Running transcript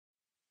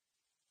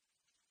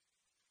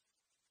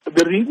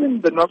The reason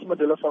the Nelson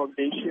Mandela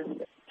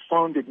Foundation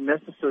found it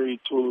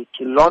necessary to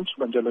launch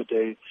Mandela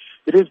Day,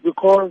 it is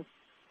because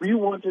we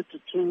wanted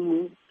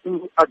to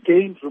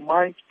again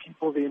remind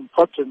people the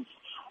importance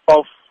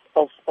of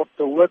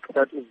the work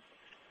that is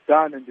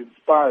done and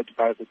inspired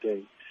by the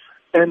day.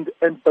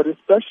 But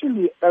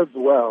especially as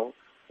well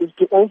is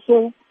to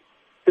also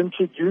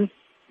introduce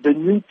the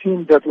new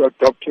theme that we're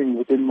adopting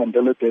within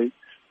Mandela Day,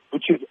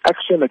 which is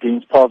action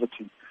against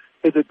poverty.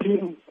 The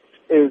theme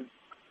is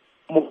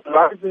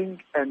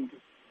mobilizing and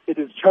it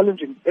is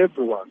challenging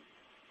everyone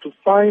to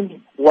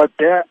find what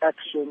their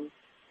action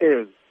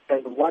is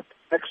and what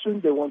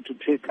action they want to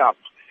take up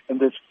in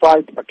this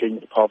fight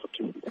against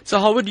poverty. So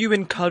how would you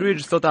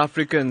encourage South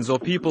Africans or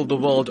people the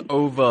world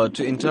over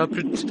to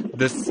interpret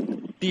this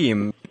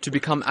theme to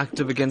become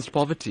active against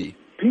poverty?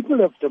 People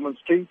have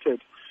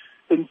demonstrated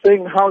in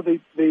saying how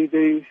they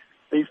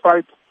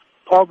fight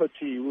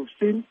poverty. We've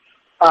seen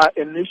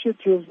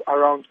initiatives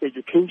around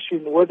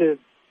education, where there's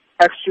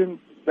action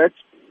that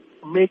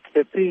make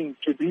the thing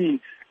to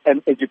be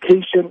an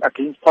education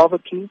against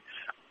poverty,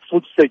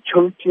 food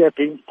security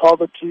against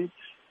poverty,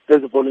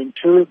 there's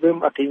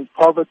volunteerism against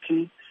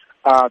poverty,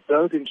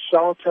 building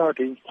shelter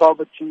against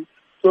poverty.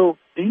 So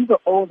these are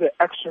all the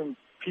actions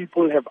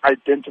people have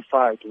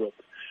identified with.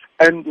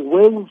 And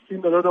where we've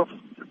seen a lot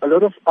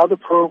of other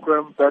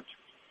programs that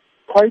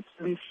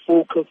quietly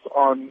focus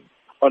on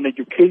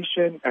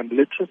education and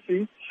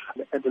literacy,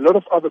 and a lot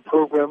of other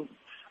programs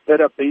that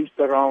are based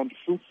around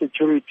food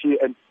security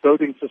and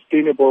building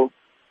sustainable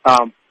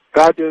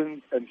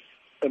gardens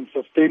and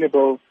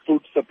sustainable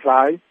food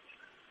supply.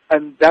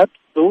 And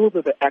those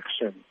are the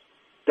actions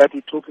that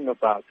we're talking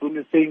about. When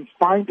you're saying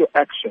find your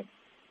action,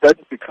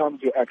 that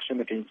becomes your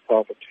action against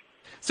poverty.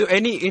 So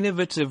any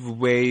innovative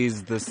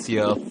ways this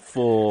year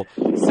for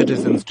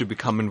citizens to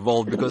become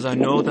involved? Because I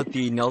know that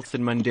the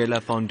Nelson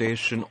Mandela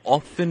Foundation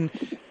often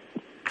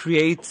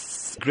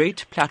creates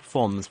great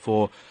platforms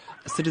for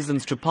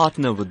citizens to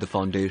partner with the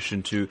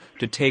foundation to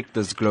take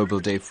this global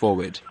day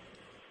forward.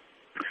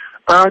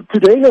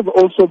 Today has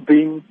also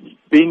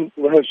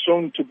has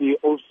shown to be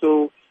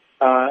also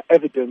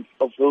evidence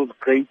of those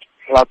great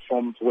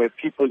platforms where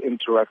people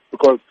interact,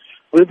 because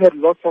we've had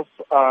lots of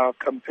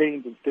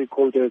campaigns and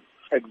stakeholders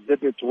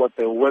exhibit what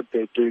their work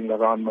they're doing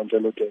around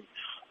Mandela Day.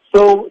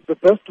 So the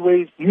best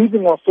way is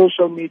using our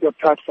social media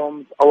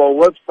platforms, our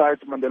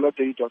website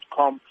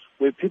mandeladay.com,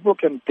 where people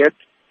can get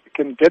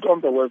on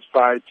the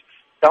website,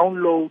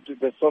 download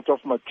the sort of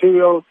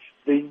material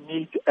they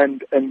need,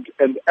 and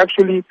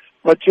actually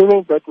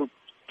material that will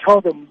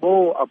tell them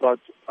more about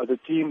the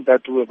theme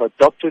that we have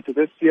adopted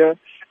this year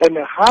and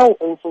how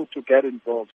also to get involved.